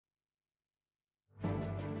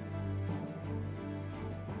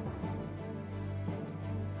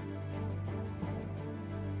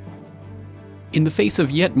In the face of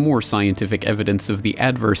yet more scientific evidence of the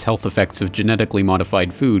adverse health effects of genetically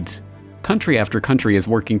modified foods, country after country is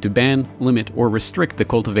working to ban, limit, or restrict the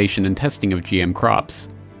cultivation and testing of GM crops.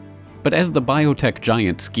 But as the biotech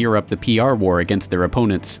giants gear up the PR war against their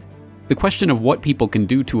opponents, the question of what people can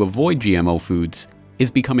do to avoid GMO foods is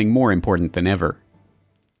becoming more important than ever.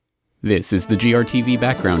 This is the GRTV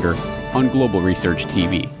Backgrounder on Global Research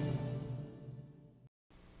TV.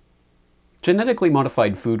 Genetically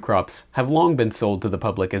modified food crops have long been sold to the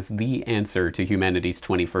public as the answer to humanity's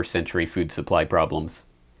 21st century food supply problems.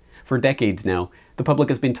 For decades now, the public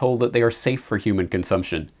has been told that they are safe for human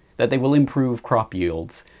consumption, that they will improve crop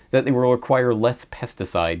yields, that they will require less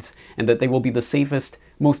pesticides, and that they will be the safest,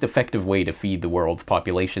 most effective way to feed the world's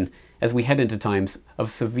population as we head into times of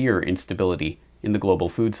severe instability in the global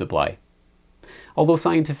food supply. Although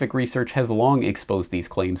scientific research has long exposed these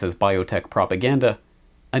claims as biotech propaganda,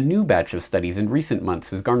 a new batch of studies in recent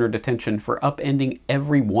months has garnered attention for upending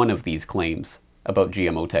every one of these claims about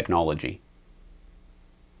GMO technology.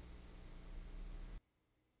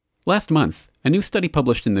 Last month, a new study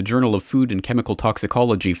published in the Journal of Food and Chemical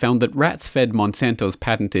Toxicology found that rats fed Monsanto's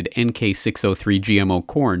patented NK603 GMO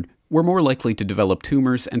corn were more likely to develop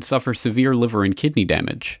tumors and suffer severe liver and kidney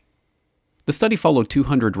damage. The study followed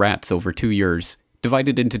 200 rats over 2 years,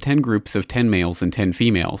 divided into 10 groups of 10 males and 10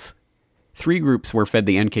 females. 3 groups were fed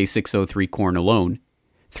the NK603 corn alone,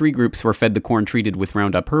 3 groups were fed the corn treated with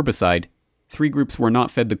Roundup herbicide, 3 groups were not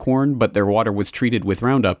fed the corn but their water was treated with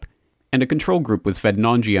Roundup, and a control group was fed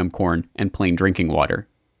non-GM corn and plain drinking water.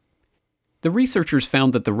 The researchers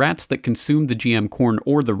found that the rats that consumed the GM corn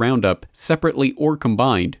or the Roundup, separately or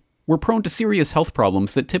combined, were prone to serious health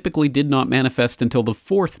problems that typically did not manifest until the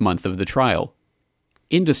 4th month of the trial.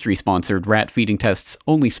 Industry-sponsored rat feeding tests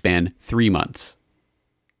only span 3 months.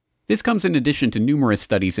 This comes in addition to numerous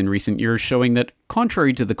studies in recent years showing that,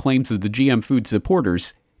 contrary to the claims of the GM food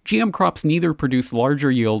supporters, GM crops neither produce larger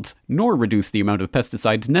yields nor reduce the amount of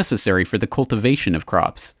pesticides necessary for the cultivation of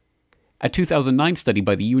crops. A 2009 study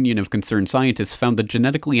by the Union of Concerned Scientists found that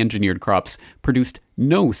genetically engineered crops produced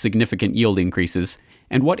no significant yield increases,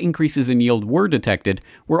 and what increases in yield were detected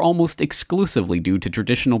were almost exclusively due to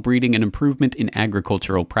traditional breeding and improvement in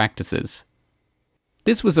agricultural practices.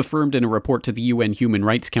 This was affirmed in a report to the UN Human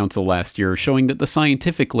Rights Council last year, showing that the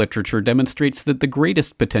scientific literature demonstrates that the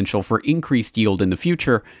greatest potential for increased yield in the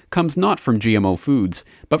future comes not from GMO foods,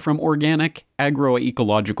 but from organic,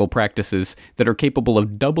 agroecological practices that are capable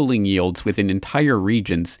of doubling yields within entire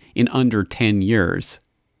regions in under 10 years.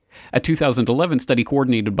 A 2011 study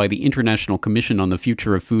coordinated by the International Commission on the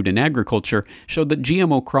Future of Food and Agriculture showed that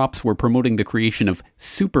GMO crops were promoting the creation of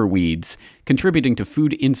superweeds, contributing to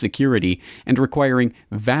food insecurity and requiring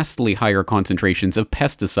vastly higher concentrations of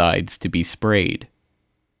pesticides to be sprayed.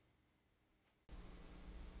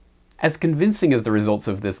 As convincing as the results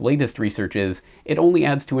of this latest research is, it only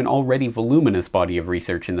adds to an already voluminous body of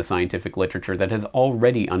research in the scientific literature that has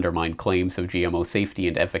already undermined claims of GMO safety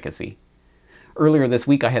and efficacy. Earlier this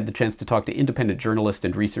week, I had the chance to talk to independent journalist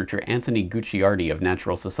and researcher Anthony Gucciardi of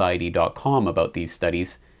naturalsociety.com about these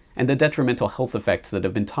studies and the detrimental health effects that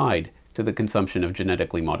have been tied to the consumption of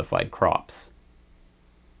genetically modified crops.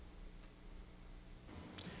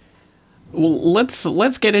 Well,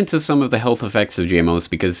 let's get into some of the health effects of GMOs,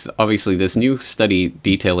 because obviously this new study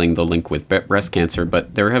detailing the link with breast cancer,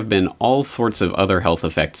 but there have been all sorts of other health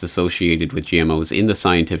effects associated with GMOs in the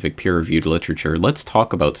scientific peer-reviewed literature. Let's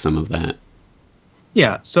talk about some of that.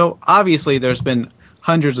 Yeah, so obviously there's been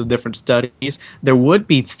hundreds of different studies. There would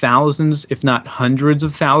be thousands, if not hundreds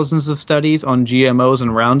of thousands of studies on GMOs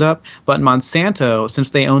and Roundup, but Monsanto,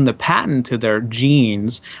 since they own the patent to their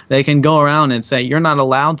genes, they can go around and say, you're not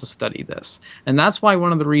allowed to study this. And that's why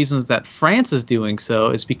one of the reasons that France is doing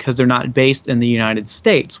so is because they're not based in the United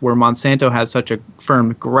States, where Monsanto has such a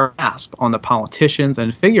firm grasp on the politicians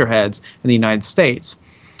and figureheads in the United States.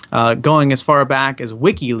 Going as far back as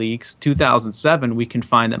WikiLeaks, 2007, we can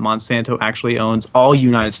find that Monsanto actually owns all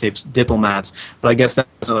United States diplomats, but I guess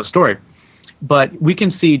that's another story. But we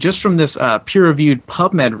can see just from this peer-reviewed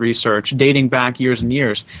PubMed research dating back years and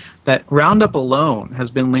years that Roundup alone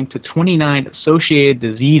has been linked to 29 associated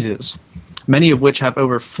diseases, many of which have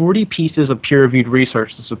over 40 pieces of peer-reviewed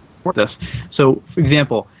research to support this. So, for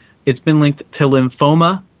example, it's been linked to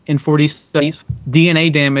lymphoma in 40 studies,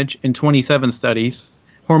 DNA damage in 27 studies,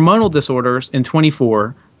 hormonal disorders in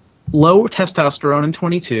 24, low testosterone in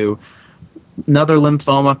 22, another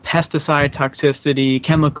lymphoma, pesticide toxicity,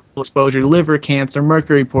 chemical exposure, liver cancer,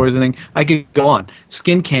 mercury poisoning. I could go on.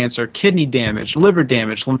 Skin cancer, kidney damage, liver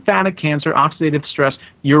damage, lymphatic cancer, oxidative stress,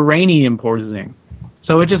 uranium poisoning.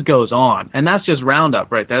 So it just goes on. And that's just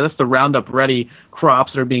Roundup right there. That's the Roundup Ready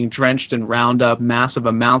crops that are being drenched in Roundup massive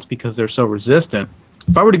amounts because they're so resistant.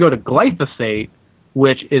 If I were to go to glyphosate,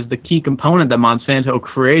 which is the key component that Monsanto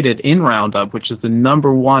created in Roundup, which is the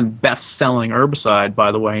 #1 best-selling herbicide,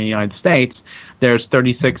 by the way, in the United States, there's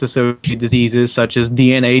 36 associated diseases such as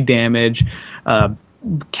DNA damage,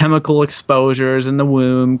 chemical exposures in the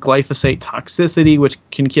womb, glyphosate toxicity, which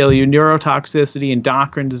can kill you, neurotoxicity,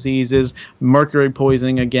 endocrine diseases, mercury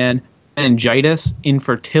poisoning again, meningitis,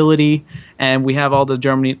 infertility, and we have all the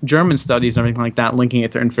German studies and everything like that linking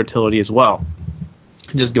it to infertility as well.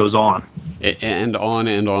 It just goes on. And on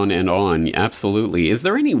and on and on. Absolutely. Is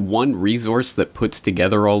there any one resource that puts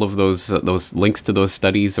together all of those links to those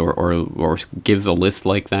studies, or gives a list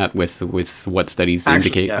like that with what studies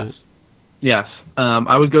indicate that? Yes.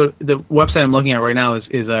 I would go. The website I'm looking at right now is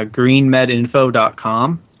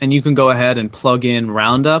greenmedinfo.com, and you can go ahead and plug in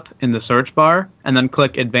Roundup in the search bar, and then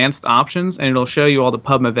click Advanced Options, and it'll show you all the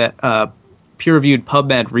peer-reviewed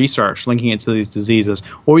PubMed research linking it to these diseases.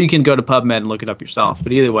 Or you can go to PubMed and look it up yourself.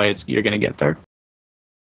 But either way, you're going to get there.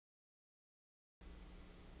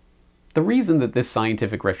 The reason that this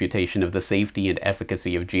scientific refutation of the safety and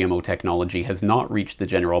efficacy of GMO technology has not reached the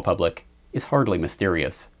general public is hardly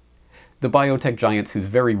mysterious. The biotech giants whose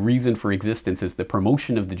very reason for existence is the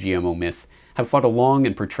promotion of the GMO myth have fought a long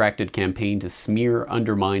and protracted campaign to smear,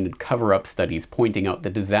 undermine, and cover up studies pointing out the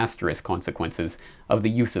disastrous consequences of the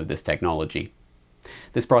use of this technology.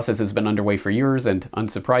 This process has been underway for years, and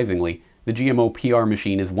unsurprisingly, the GMO PR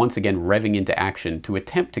machine is once again revving into action to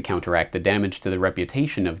attempt to counteract the damage to the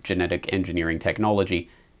reputation of genetic engineering technology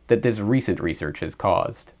that this recent research has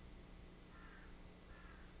caused.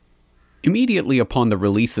 Immediately upon the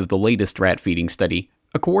release of the latest rat feeding study,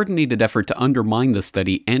 a coordinated effort to undermine the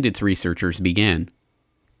study and its researchers began.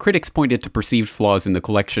 Critics pointed to perceived flaws in the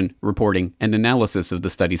collection, reporting, and analysis of the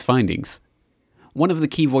study's findings. One of the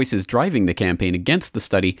key voices driving the campaign against the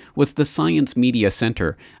study was the Science Media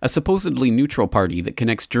Center, a supposedly neutral party that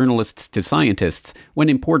connects journalists to scientists when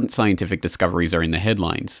important scientific discoveries are in the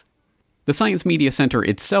headlines. The Science Media Center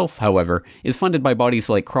itself, however, is funded by bodies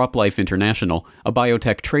like CropLife International, a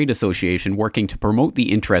biotech trade association working to promote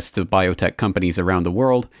the interests of biotech companies around the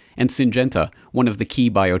world, and Syngenta, one of the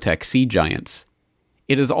key biotech seed giants.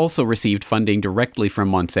 It has also received funding directly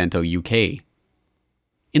from Monsanto UK.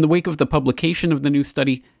 In the wake of the publication of the new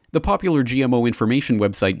study, the popular GMO information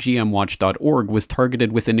website gmwatch.org was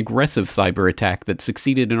targeted with an aggressive cyber attack that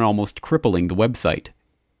succeeded in almost crippling the website.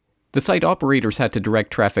 The site operators had to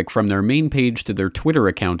direct traffic from their main page to their Twitter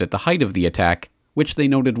account at the height of the attack, which they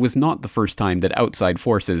noted was not the first time that outside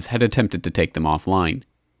forces had attempted to take them offline.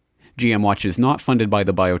 GM Watch is not funded by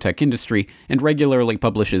the biotech industry and regularly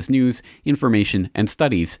publishes news, information, and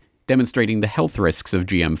studies demonstrating the health risks of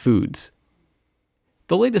GM foods.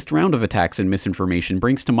 The latest round of attacks and misinformation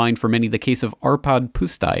brings to mind for many the case of Arpad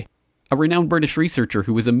Pusztai, a renowned British researcher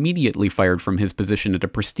who was immediately fired from his position at a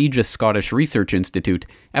prestigious Scottish research institute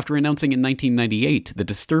after announcing in 1998 the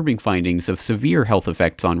disturbing findings of severe health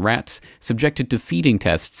effects on rats subjected to feeding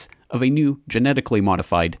tests of a new genetically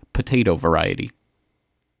modified potato variety.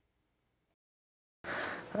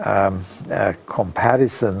 A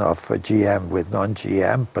comparison of GM with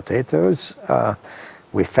non-GM potatoes.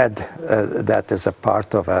 We fed that as a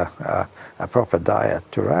part of a proper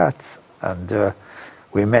diet to rats, and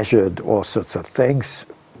we measured all sorts of things,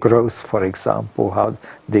 growth, for example, how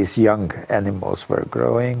these young animals were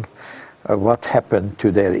growing, what happened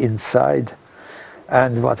to their inside,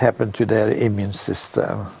 and what happened to their immune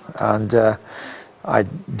system. And I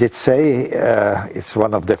did say, it's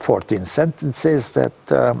one of the 14 sentences, that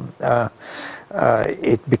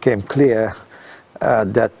it became clear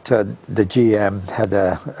that the GM had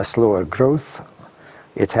a slower growth.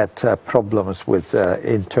 It had problems with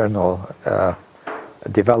internal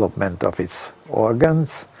development of its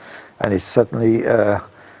organs, and it certainly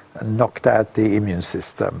knocked out the immune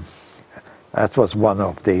system. That was one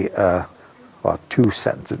of the two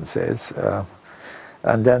sentences.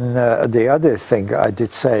 And then the other thing I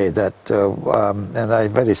did say that, and I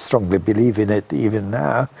very strongly believe in it even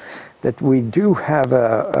now, that we do have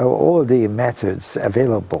all the methods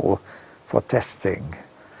available for testing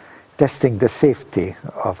the safety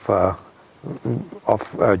of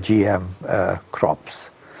GM crops.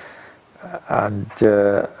 And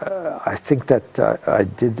I think that I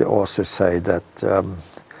did also say that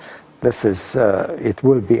this is, it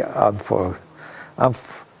will be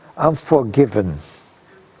unforgiven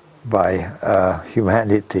by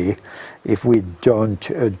humanity if we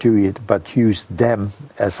don't do it but use them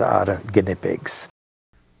as our guinea pigs.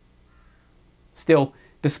 Still,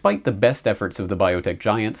 Despite the best efforts of the biotech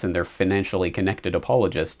giants and their financially connected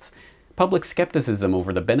apologists, public skepticism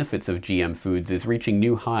over the benefits of GM foods is reaching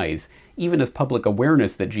new highs, even as public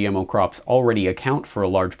awareness that GMO crops already account for a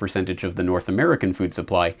large percentage of the North American food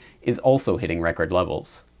supply is also hitting record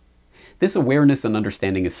levels. This awareness and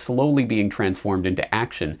understanding is slowly being transformed into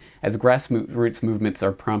action as grassroots movements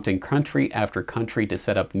are prompting country after country to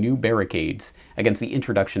set up new barricades against the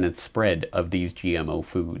introduction and spread of these GMO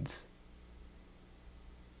foods.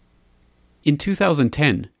 In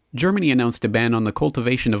 2010, Germany announced a ban on the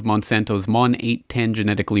cultivation of Monsanto's MON 810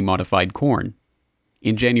 genetically modified corn.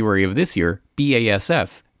 In January of this year,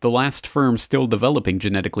 BASF, the last firm still developing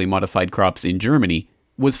genetically modified crops in Germany,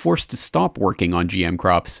 was forced to stop working on GM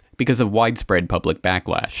crops because of widespread public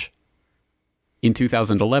backlash. In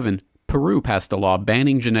 2011, Peru passed a law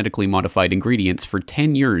banning genetically modified ingredients for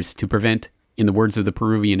 10 years to prevent, in the words of the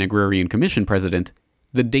Peruvian Agrarian Commission president,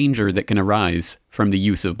 the danger that can arise from the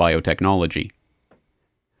use of biotechnology.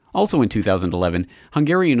 Also in 2011,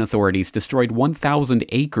 Hungarian authorities destroyed 1,000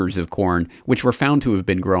 acres of corn which were found to have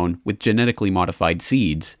been grown with genetically modified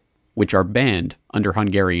seeds, which are banned under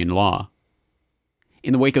Hungarian law.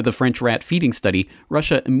 In the wake of the French rat feeding study,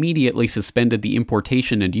 Russia immediately suspended the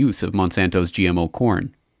importation and use of Monsanto's GMO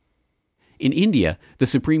corn. In India, the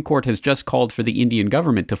Supreme Court has just called for the Indian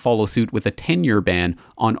government to follow suit with a 10-year ban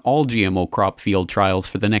on all GMO crop field trials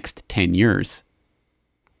for the next 10 years.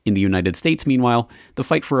 In the United States, meanwhile, the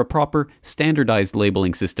fight for a proper, standardized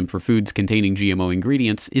labeling system for foods containing GMO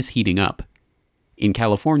ingredients is heating up. In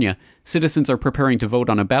California, citizens are preparing to vote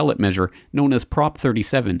on a ballot measure known as Prop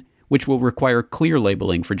 37, which will require clear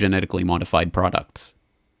labeling for genetically modified products.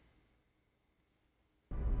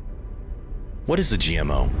 What is a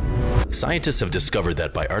GMO? Scientists have discovered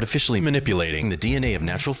that by artificially manipulating the DNA of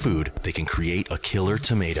natural food, they can create a killer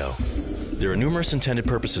tomato. There are numerous intended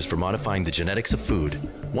purposes for modifying the genetics of food,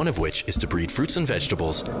 one of which is to breed fruits and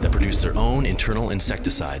vegetables that produce their own internal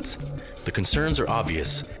insecticides. The concerns are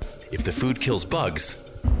obvious. If the food kills bugs,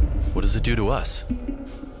 what does it do to us?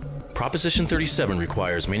 Proposition 37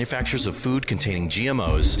 requires manufacturers of food containing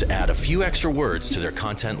GMOs to add a few extra words to their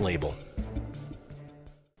content label.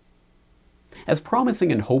 As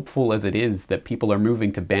promising and hopeful as it is that people are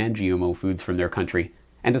moving to ban GMO foods from their country,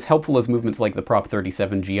 and as helpful as movements like the Prop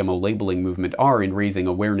 37 GMO labeling movement are in raising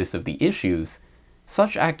awareness of the issues,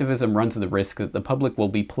 such activism runs the risk that the public will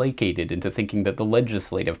be placated into thinking that the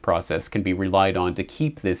legislative process can be relied on to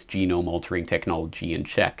keep this genome-altering technology in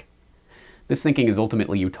check. This thinking is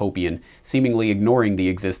ultimately utopian, seemingly ignoring the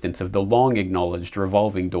existence of the long-acknowledged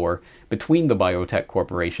revolving door between the biotech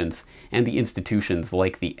corporations and the institutions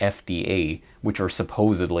like the FDA, which are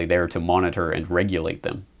supposedly there to monitor and regulate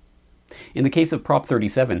them. In the case of Prop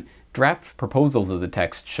 37, draft proposals of the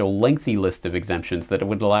text show lengthy lists of exemptions that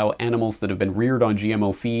would allow animals that have been reared on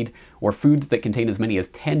GMO feed or foods that contain as many as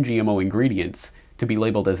 10 GMO ingredients to be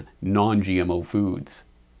labeled as non-GMO foods.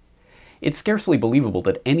 It's scarcely believable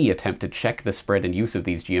that any attempt to check the spread and use of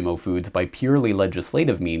these GMO foods by purely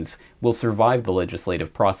legislative means will survive the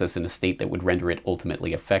legislative process in a state that would render it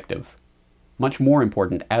ultimately effective. Much more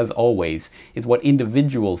important, as always, is what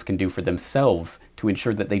individuals can do for themselves to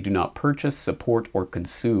ensure that they do not purchase, support, or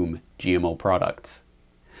consume GMO products.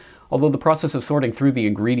 Although the process of sorting through the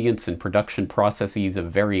ingredients and production processes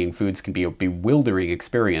of varying foods can be a bewildering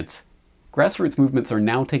experience, grassroots movements are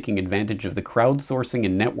now taking advantage of the crowdsourcing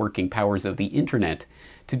and networking powers of the internet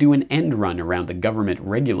to do an end run around the government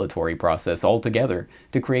regulatory process altogether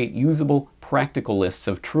to create usable, practical lists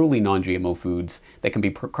of truly non-GMO foods that can be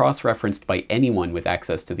cross-referenced by anyone with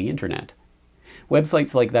access to the internet.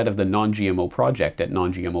 Websites like that of the Non-GMO Project at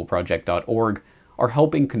nongmoproject.org are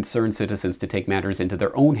helping concerned citizens to take matters into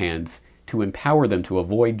their own hands, to empower them to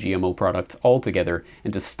avoid GMO products altogether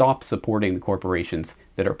and to stop supporting the corporations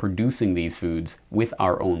that are producing these foods with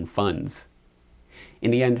our own funds.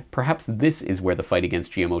 In the end, perhaps this is where the fight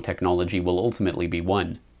against GMO technology will ultimately be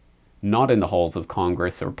won. Not in the halls of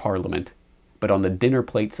Congress or Parliament, but on the dinner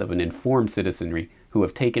plates of an informed citizenry who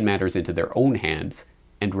have taken matters into their own hands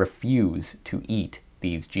and refuse to eat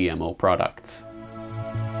these GMO products.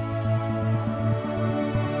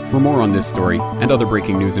 For more on this story and other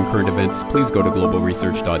breaking news and current events, please go to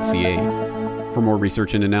globalresearch.ca. For more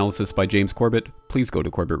research and analysis by James Corbett, please go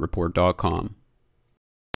to corbettreport.com.